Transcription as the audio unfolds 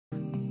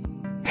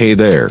Hey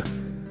there.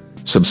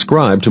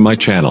 Subscribe to my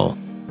channel.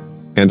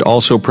 And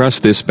also press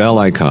this bell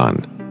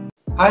icon.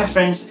 Hi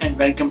friends and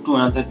welcome to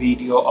another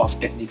video of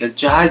Technical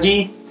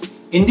Chaharji.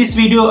 In this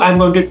video I'm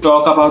going to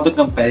talk about the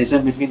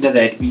comparison between the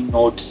Redmi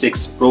Note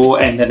 6 Pro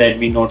and the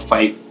Redmi Note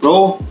 5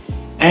 Pro,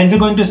 and we're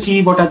going to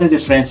see what are the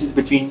differences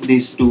between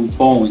these two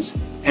phones.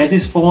 As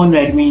this phone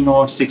Redmi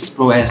Note 6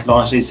 Pro has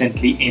launched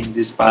recently in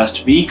this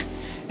past week,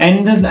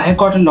 and I've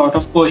got a lot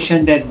of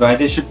questions that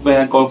whether should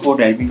go for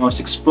Redmi Note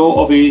 6 Pro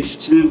or we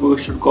still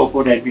should go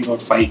for Redmi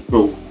Note 5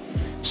 Pro.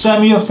 So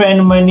I'm your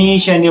friend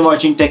Manish and you're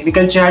watching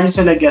Technical Chaharji,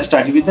 so let's get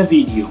started with the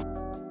video.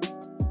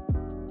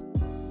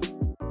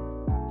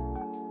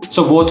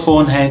 So both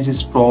phone has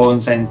its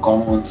pros and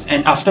cons,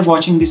 and after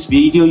watching this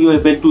video you're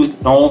able to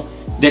know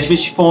that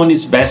which phone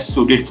is best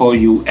suited for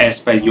you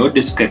as per your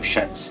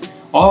descriptions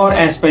or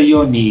as per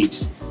your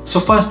needs. So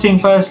first thing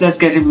first, let's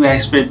get with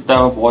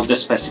what the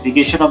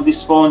specification of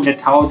this phone, that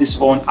how this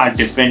phone are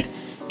different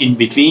in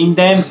between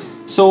them.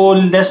 So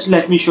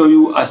let me show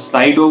you a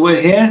slide over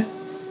here.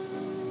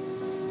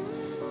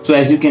 So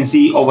as you can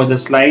see over the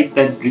slide,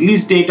 the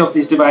release date of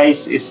this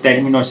device is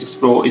Redmi Note 6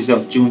 Pro is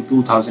of June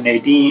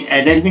 2018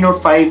 and Redmi Note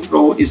 5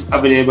 Pro is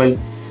available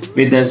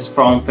with us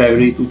from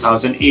February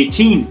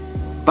 2018.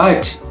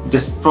 But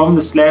from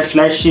the flash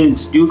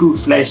sales, due to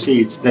flash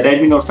sales, the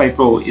Redmi Note 5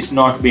 Pro is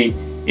not being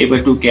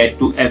able to get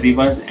to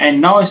everyone, and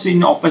now it's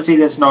in open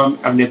sale, it's now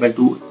available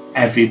to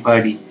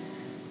everybody.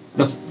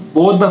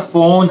 Both the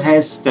phone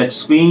has touch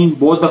screen,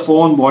 both the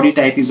phone body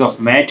type is of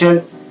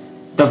metal.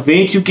 The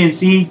weight you can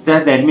see,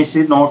 the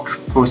Redmi Note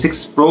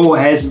 6 Pro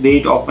has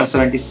weight of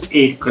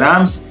 178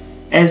 grams,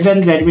 as well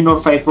Redmi Note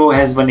 5 Pro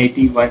has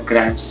 181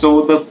 grams.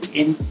 So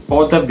in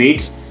both the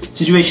weights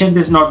situation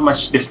there's not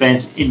much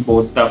difference in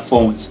both the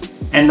phones,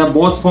 and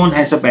both phone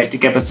has a battery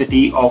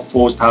capacity of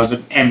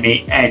 4000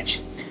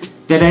 mAh.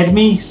 The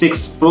Redmi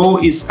 6 Pro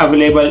is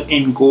available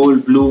in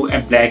gold, blue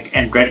and black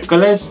and red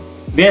colors,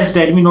 whereas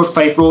Redmi Note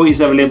 5 Pro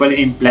is available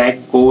in black,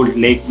 gold,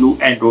 lake blue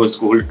and rose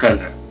gold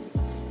color.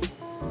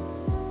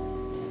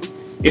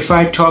 If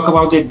I talk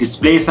about the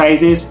display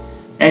sizes,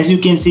 as you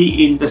can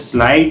see in the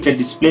slide, the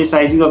display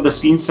sizes of the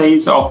screen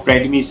size of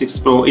Redmi 6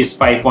 Pro is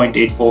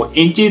 5.84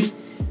 inches,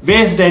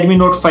 whereas Redmi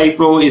Note 5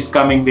 Pro is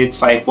coming with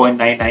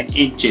 5.99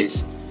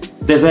 inches.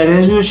 The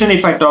resolution,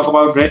 if I talk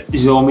about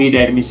Xiaomi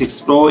Redmi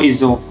 6 Pro,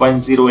 is of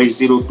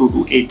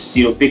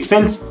 1080x2280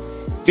 pixels,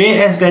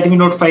 whereas Redmi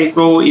Note 5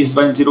 Pro is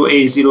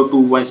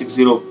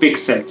 1080x160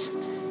 pixels.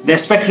 The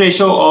aspect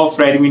ratio of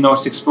Redmi Note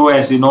 6 Pro,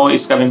 as you know,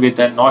 is coming with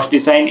a notch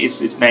design,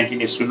 is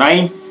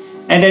 19:9,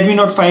 and Redmi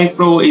Note 5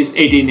 Pro is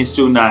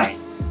 18:9.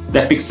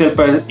 The pixel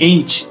per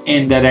inch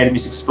in the Redmi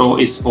 6 Pro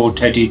is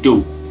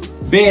 432.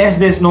 Whereas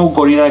there's no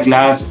Gorilla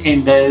Glass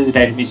in the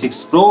Redmi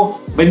 6 Pro,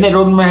 when the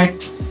Redmi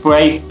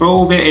 5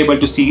 Pro we're able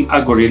to see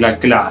a Gorilla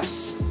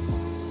Glass.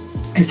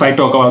 If I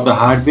talk about the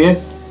hardware,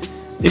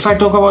 if I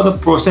talk about the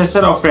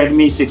processor of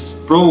Redmi 6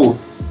 Pro,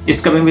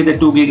 is coming with a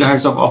 2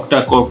 GHz of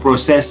octa-core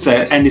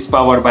processor and is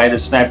powered by the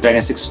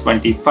Snapdragon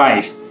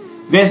 625.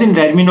 Whereas in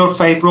Redmi Note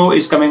 5 Pro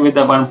is coming with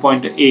a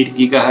 1.8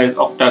 GHz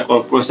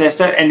octa-core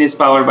processor and is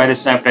powered by the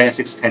Snapdragon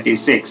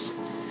 636.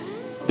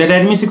 The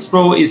Redmi 6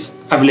 Pro is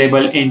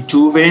available in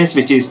two variants,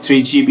 which is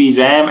 3GB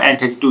RAM and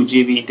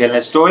 32GB internal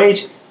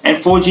storage, and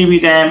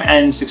 4GB RAM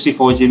and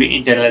 64GB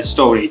internal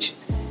storage.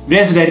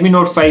 Whereas Redmi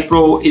Note 5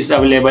 Pro is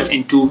available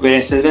in two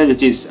variants as well,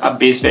 which is a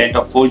base variant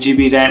of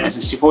 4GB RAM and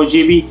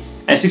 64GB,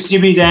 and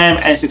 6GB RAM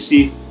and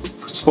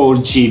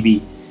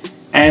 64GB.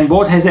 And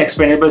both has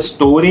expandable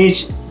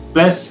storage,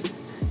 plus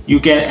you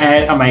can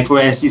add a micro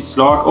SD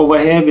slot over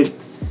here. With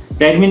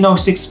Redmi Note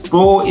 6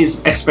 Pro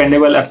is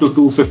expandable up to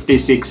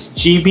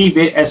 256GB,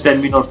 whereas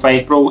Redmi Note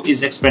 5 Pro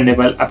is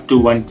expandable up to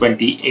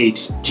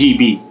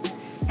 128GB.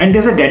 And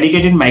there's a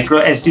dedicated micro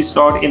SD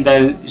slot in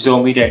the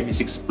Xiaomi Redmi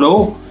 6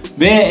 Pro,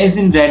 whereas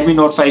in Redmi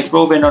Note 5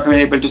 Pro we're not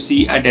able to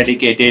see a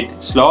dedicated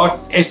slot.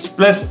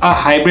 Plus a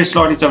hybrid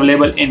slot is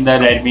available in the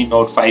Redmi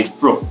Note 5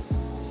 Pro.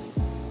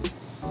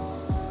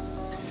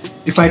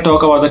 If I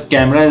talk about the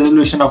camera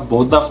resolution of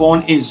both the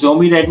phone, in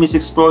Xiaomi Redmi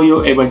 6 Pro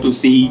you're able to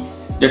see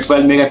the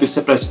 12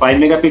 megapixel plus 5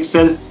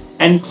 megapixel,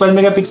 and 12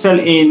 megapixel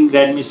in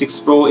Redmi 6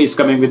 Pro is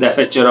coming with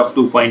aperture of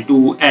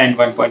 2.2 and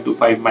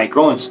 1.25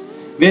 microns,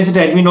 whereas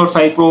Redmi Note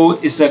 5 Pro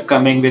is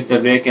coming with the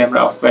rear camera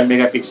of 12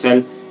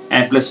 megapixel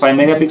and plus 5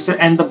 megapixel,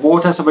 and the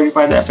both are supported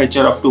by the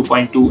aperture of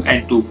 2.2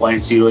 and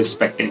 2.0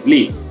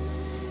 respectively.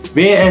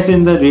 Whereas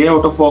in the rear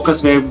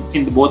autofocus, where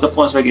in both the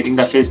phones we're getting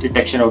the face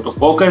detection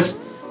autofocus,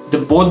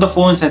 both the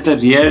phones has the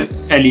rear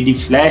LED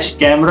flash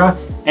camera,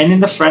 and in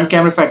the front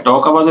camera, if I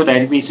talk about the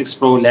Redmi 6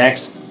 Pro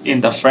lacks in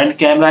the front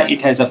camera,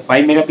 it has a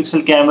 5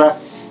 megapixel camera,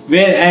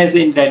 whereas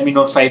in Redmi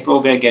Note 5 Pro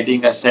we are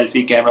getting a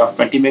selfie camera of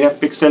 20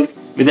 megapixel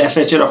with the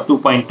aperture of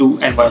 2.2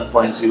 and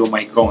 1.0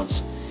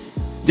 microns.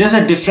 There's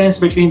a difference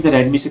between the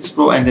Redmi 6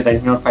 Pro and the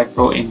Redmi Note 5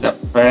 Pro in the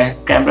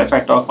camera. If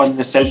I talk about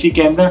the selfie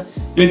camera,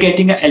 you're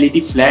getting a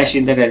LED flash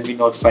in the Redmi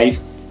Note 5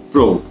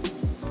 Pro.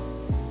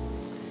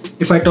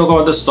 If I talk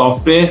about the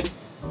software,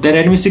 The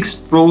Redmi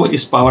 6 Pro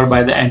is powered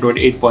by the Android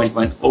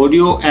 8.1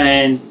 Audio,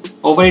 and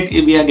over it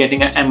we are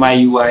getting an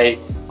MIUI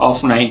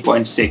of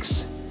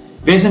 9.6.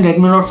 Whereas in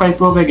Redmi Note 5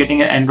 Pro, we're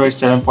getting an Android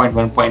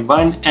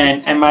 7.1.1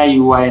 and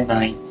MIUI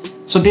 9.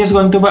 So there's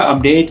going to be an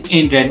update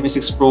in Redmi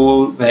 6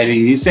 Pro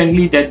very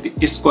recently that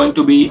is going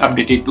to be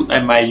updated to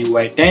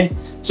MIUI 10.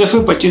 So if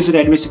you purchase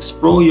Redmi 6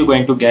 Pro, you're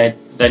going to get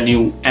the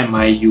new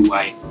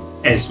MIUI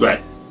as well.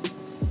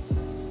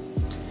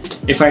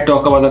 If I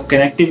talk about the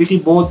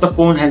connectivity, both the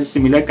phone has a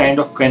similar kind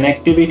of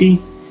connectivity,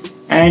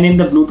 and in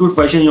the Bluetooth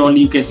version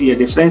you can see a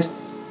difference.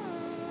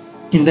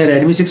 In the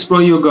Redmi 6 Pro,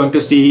 you're going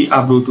to see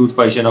a Bluetooth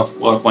version of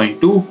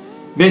 4.2.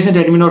 Whereas in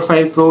Redmi Note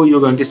 5 Pro,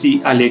 you're going to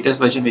see a latest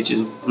version which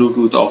is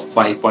Bluetooth of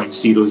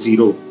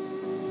 5.00.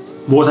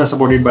 Both are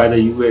supported by the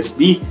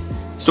USB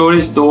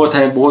storage.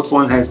 Both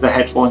phones has the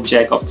headphone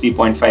jack of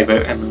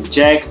 3.5mm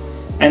jack,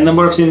 and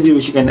number of SIMs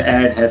which you can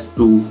add have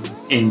 2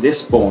 in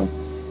this phone.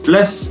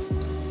 Plus,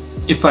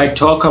 if I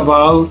talk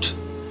about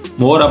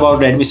more about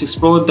Redmi 6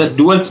 Pro, the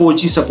dual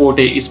 4G support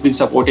is been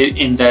supported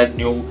in the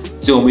new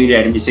Xiaomi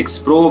Redmi 6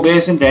 Pro,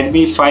 whereas in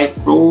Redmi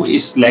 5 Pro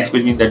is lacks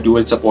between the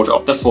dual support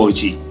of the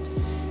 4G.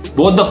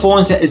 Both the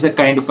phones is a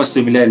kind of a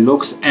similar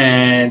looks,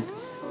 and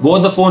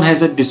both the phone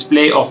has a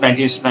display of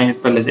 19:9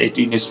 as well as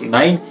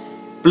 18:9.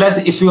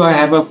 Plus, if you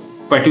have a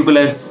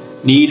particular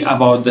need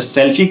about the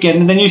selfie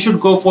camera, then you should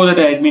go for the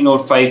Redmi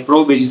Note 5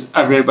 Pro, which is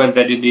available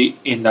readily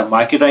in the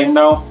market right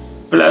now.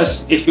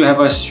 Plus, if you have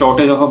a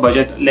shortage of a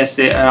budget, let's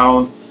say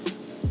around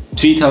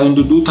 3000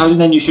 to 2000,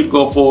 then you should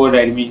go for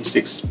Redmi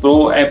 6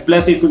 Pro. And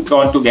plus, if you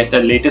want to get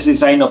the latest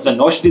design of the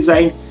notch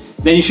design,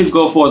 then you should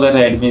go for the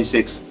Redmi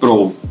 6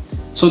 Pro.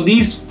 So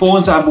these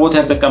phones are both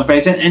have the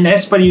comparison, and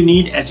as per you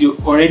need, as you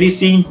already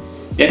seen,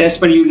 that as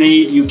per you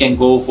need, you can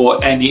go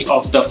for any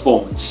of the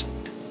phones.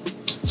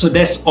 So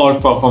that's all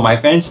for my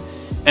friends,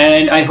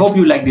 and I hope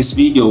you like this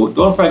video.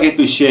 Don't forget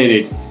to share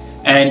it,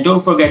 and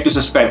don't forget to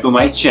subscribe to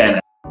my channel.